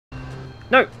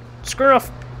No! Screw off!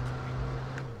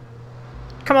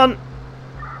 Come on!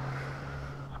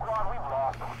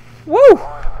 Woo!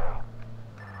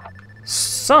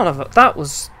 Son of a... That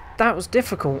was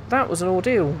difficult. That was an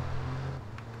ordeal.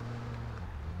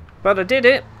 But I did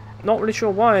it. Not really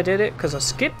sure why I did it, because I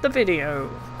skipped the video.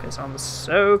 Because I'm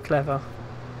so clever.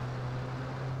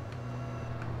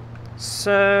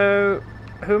 So...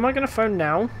 Who am I going to phone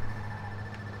now? Am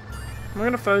I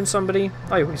going to phone somebody?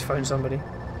 I always phone somebody.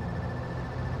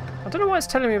 I don't know why it's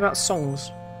telling me about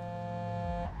songs.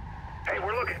 Hey,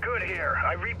 we're looking good here.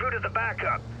 I rebooted the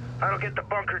backup. That'll get the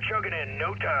bunker chugging in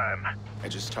no time. I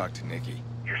just talked to Nikki.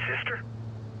 Your sister?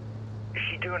 Is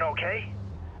she doing okay?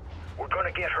 We're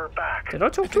gonna get her back. Did I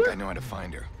talk to I think her? I know how to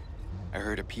find her. I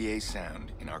heard a PA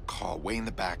sound in our call way in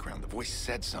the background. The voice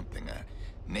said something, a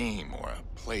name or a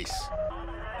place.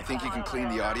 You think you can clean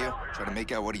the audio? Try to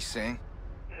make out what he's saying?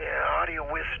 Yeah,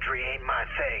 audio wizardry ain't my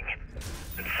thing.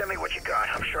 Send me what you got.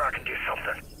 I'm sure I can do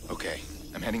something. Okay,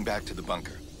 I'm heading back to the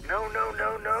bunker. No.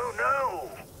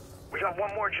 We got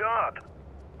one more job.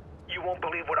 You won't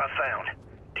believe what I found.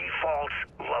 Default's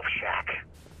Love Shack.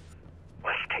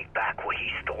 Let's take back what he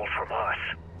stole from us.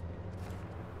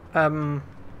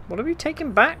 What are we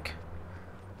taking back?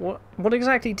 What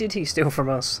exactly did he steal from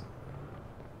us?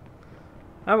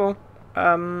 Oh well.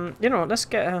 You know what, let's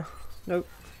get a... Nope.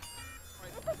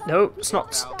 Nope, it's not.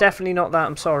 It's definitely not that,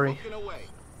 I'm sorry.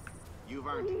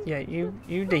 Yeah, you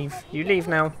leave. You leave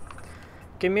now.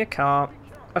 Give me a car.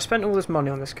 I spent all this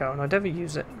money on this car and I'd never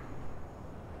use it.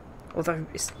 Although,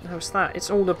 it's that. It's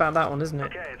all about that one, isn't it?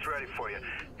 Okay, it's ready for you.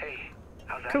 Hey,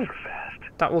 how's that Cool. for fast?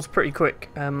 That was pretty quick.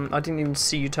 I didn't even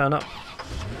see you turn up.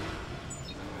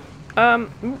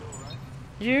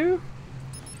 You?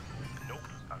 Nope,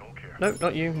 I don't care. Nope,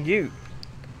 not you. You.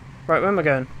 Right, where am I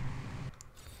going?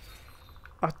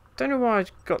 I don't know why I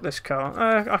got this car.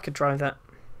 I could drive that.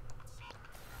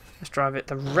 Let's drive it.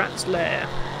 The Rat's Lair.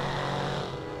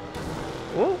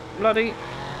 Oh, bloody.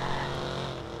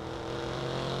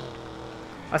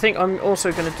 I think I'm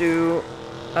also going to do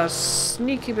a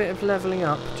sneaky bit of levelling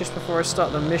up just before I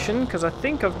start the mission, because I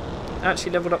think I've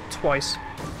actually leveled up twice.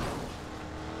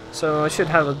 So I should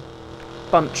have a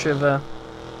bunch of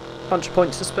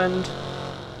points to spend.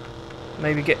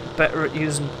 Maybe get better at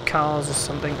using cars or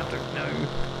something. I don't know.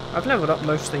 I've leveled up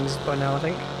most things by now, I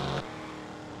think.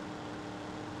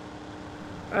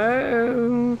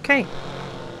 Okay.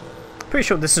 Pretty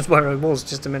sure this is where I was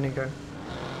just a minute ago.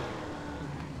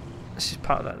 Let's just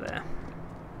park that there.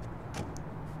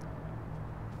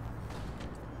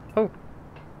 Oh,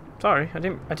 sorry, I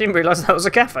didn't realise that was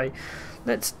a cafe.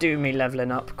 Let's do me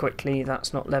levelling up quickly.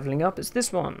 That's not levelling up, it's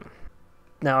this one.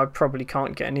 Now I probably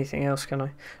can't get anything else, can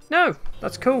I? No,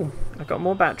 that's cool. I got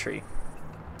more battery.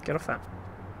 Get off that.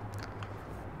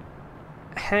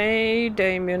 Hey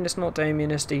Damien, it's not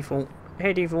Damien, it's Default.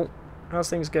 Hey Default, how's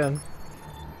things going?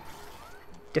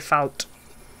 Default.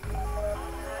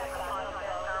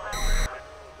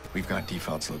 We've got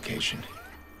Default's location.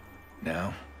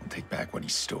 Now, we'll take back what he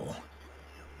stole.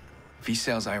 If he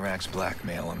sells Iraq's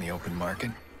blackmail on the open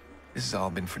market, this has all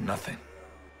been for nothing.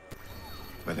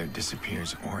 Whether it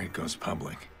disappears or it goes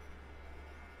public,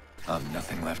 I'll have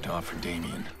nothing left to offer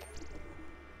Damien.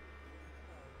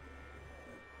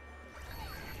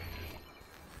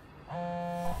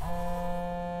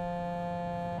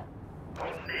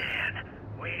 Man,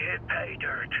 we hit pay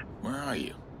dirt. Where are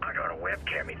you? I got a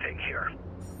webcammy thing here.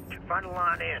 Find a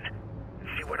line in and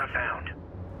see what I found.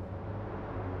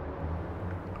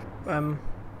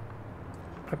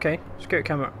 Okay, security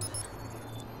camera.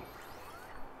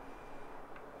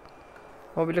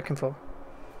 What are we looking for?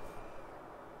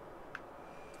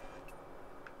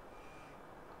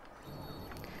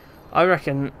 I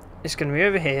reckon it's going to be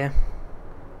over here.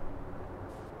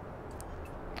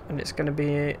 And it's going to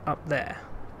be up there.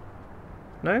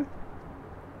 No?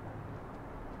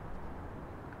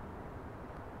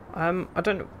 I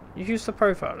don't know. You use the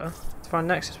profiler to find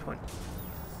an access point.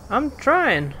 I'm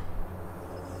trying.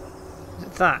 Is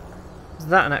it that? Is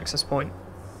that an access point?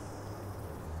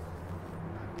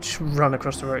 Just run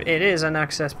across the road. It is an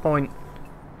access point.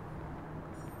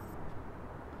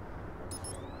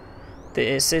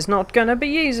 This is not gonna be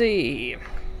easy.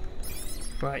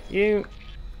 Right, you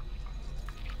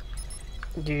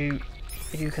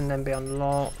can then be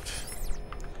unlocked.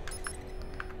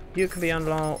 You can be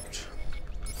unlocked.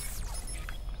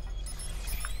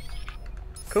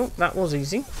 Cool, that was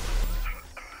easy.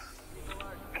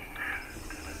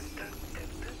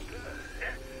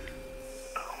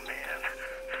 Oh man.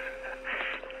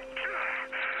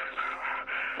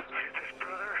 This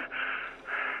brother.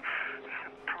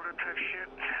 Prototype shit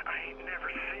I ain't never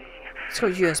seen. It's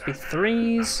got USB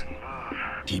 3s.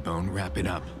 T-Bone, wrap it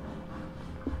up.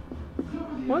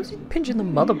 Why is he pinching the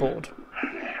motherboard?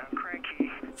 I'm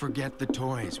cranky. Forget the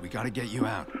toys. We gotta get you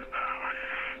out.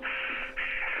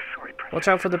 Sorry, Princess. Watch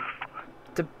out for the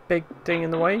big thing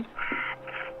in the way.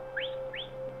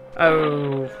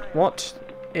 Oh, what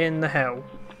in the hell?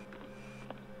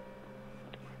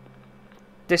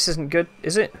 This isn't good,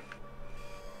 is it?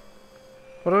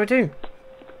 What do I do?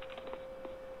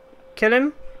 Kill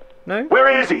him? No? Where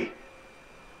is he?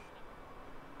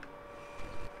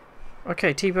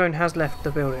 Okay, T-Bone has left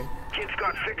the building. Kid's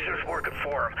got fixers working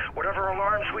for him. Whatever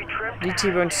alarms we tripped. Need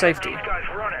T-Bone to safety. These guys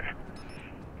running.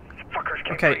 These fuckers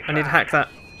came Okay, pretty I need to fast. hack that.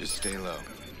 Just stay low.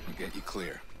 We'll get you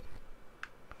clear.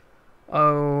 I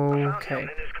found Okay. something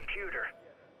in his computer.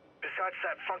 Besides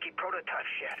that funky prototype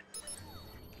shit.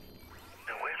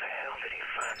 Now where the hell did he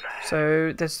find that?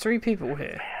 So, there's 3 people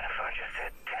here. Man, if I just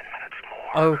had 10 minutes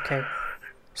more. Okay.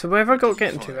 So where have I got to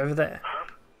get him to? Over there.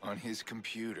 On his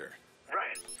computer.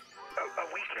 Right. A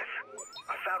weakness.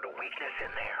 I found a weakness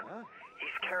in there.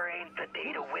 He's carrying the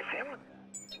data with him.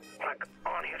 Like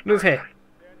on his Move here. person.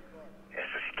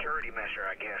 It's a security measure,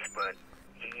 I guess, but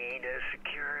he ain't as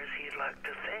secure as he'd like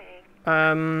to think.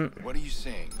 What are you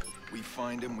saying? We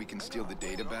find him, we can steal the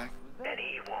data back? And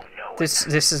he won't know This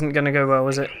isn't going to go well,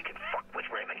 is it? He can fuck with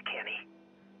Raymond Kenny.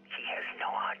 He has no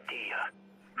idea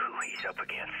who he's up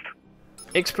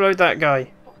against. Explode that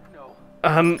guy.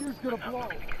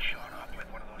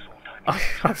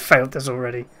 I failed this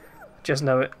already. Just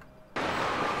know it.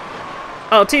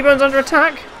 Oh, T-Bone's under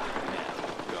attack.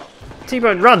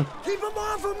 T-Bone, run! Keep him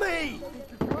off of me!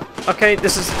 Okay,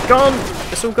 this is gone.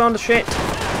 It's all gone to shit.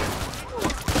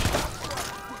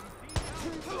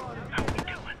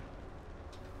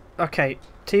 Okay,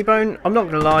 T-Bone, I'm not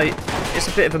gonna lie, it's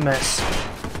a bit of a mess.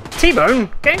 T-Bone,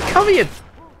 get in cover, you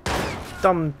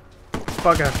dumb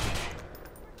bugger.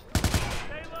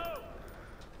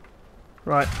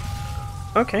 Right.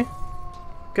 Okay.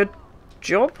 Good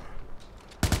job.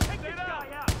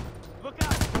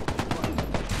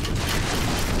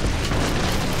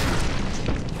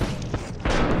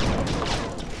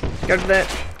 Go to there.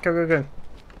 Go, go, go.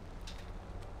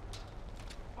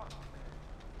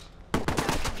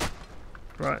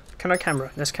 Right. Can I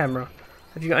camera? There's camera.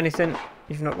 Have you got anything?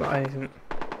 You've not got anything.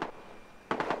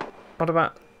 What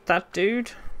about that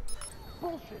dude?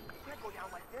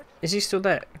 Is he still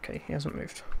there? Okay, he hasn't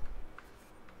moved.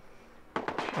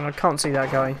 And I can't see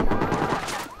that guy.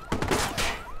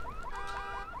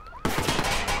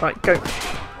 Right, go.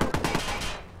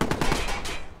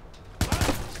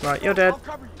 Right, you're dead.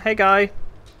 Hey, guy.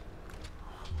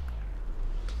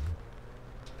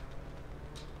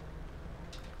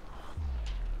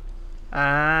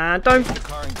 And don't.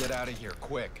 Car and get out of here,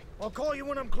 quick. I'll call you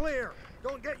when I'm clear.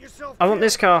 Don't get yourself I want killed.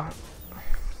 this car.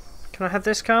 Can I have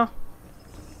this car?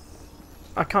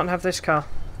 I can't have this car.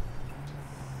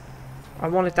 I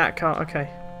wanted that car. Okay.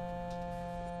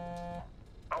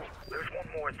 Oh, there's one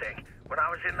more thing. When I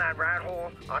was in that rat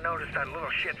hole, I noticed that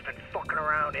little shit's been fucking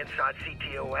around inside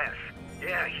CTOS.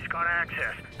 Yeah, he's got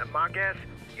access. And my guess,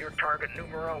 you're target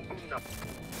numero uno.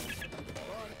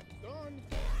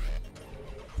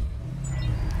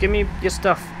 Give me your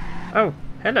stuff. Oh,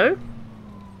 hello.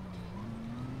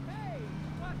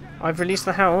 I've released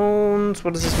the hounds.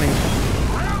 What does this mean?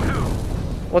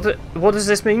 What does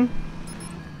this mean?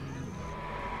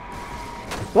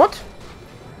 What?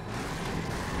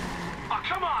 Oh,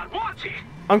 come on, watch it!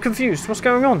 I'm confused. What's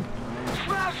going on?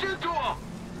 Smash into him!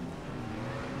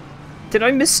 Did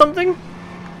I miss something?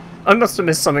 I must have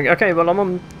missed something. Okay, well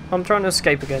I'm trying to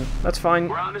escape again. That's fine.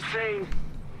 We're on the scene.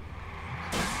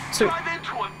 So Drive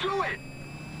into him, do it!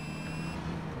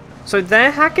 so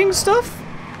they're hacking stuff?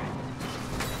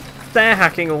 They're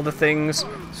hacking all the things.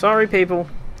 Sorry, people.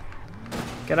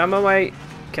 Get out of my way.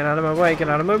 Get out of my way. Get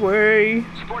out of my way.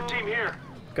 Support team here.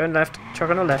 Going left. Chuck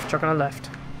on the left. Chuck on the left.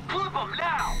 Clip him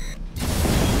now!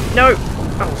 No!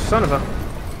 Oh, son of a...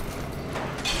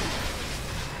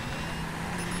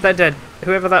 They're dead.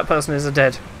 Whoever that person is are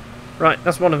dead. Right,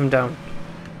 that's one of them down.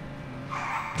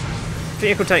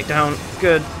 Vehicle takedown.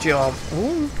 Good job.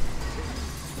 Ooh.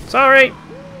 Sorry!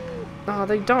 Oh,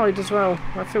 they died as well.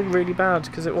 I feel really bad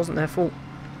because it wasn't their fault.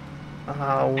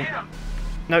 Oh.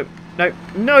 No, no,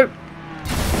 no!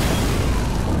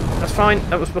 That's fine.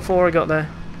 That was before I got there.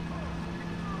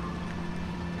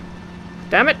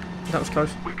 Damn it! That was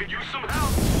close. We could use some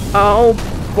help!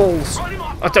 Oh, balls.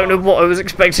 I don't know what I was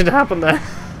expecting to happen there.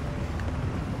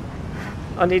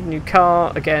 I need a new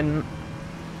car again.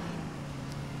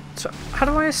 So, how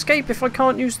do I escape if I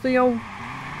can't use the old...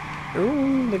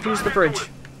 Ooh, they've used the bridge.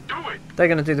 Do it! They're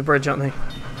going to do the bridge, aren't they?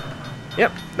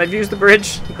 Yep, they've used the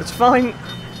bridge. That's fine.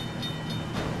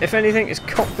 if anything, it's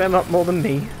cocked them up more than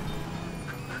me.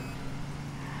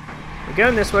 We're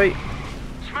going this way.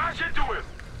 Smash into him!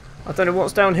 I don't know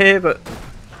what's down here, but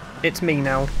it's me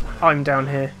now. I'm down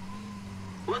here.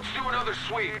 Let's do another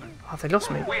sweep. Oh, they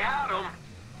lost me. We had him.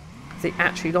 They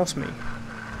actually lost me.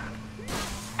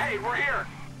 Hey, we're here.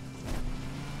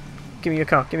 Give me your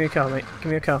car. Give me your car, mate. Give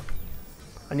me your car.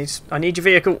 I need your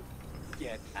vehicle.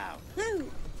 Get out.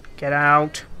 Get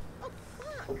out.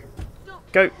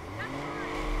 Go.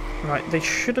 Right, they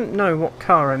shouldn't know what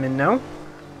car I'm in now.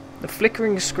 The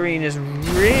flickering screen is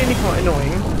really quite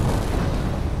annoying.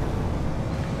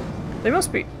 They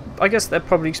must be... I guess they're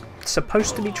probably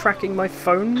supposed to be tracking my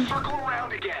phone. Circle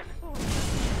around again.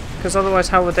 Because otherwise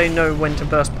how would they know when to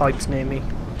burst pipes near me?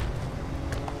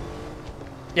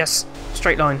 Yes,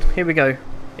 straight line. Here we go.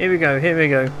 Here we go. Here we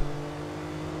go.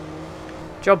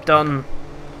 Job done.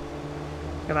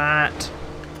 Look at that.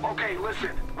 Okay, listen.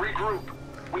 Regroup.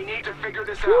 We need to figure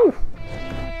this Woo. out.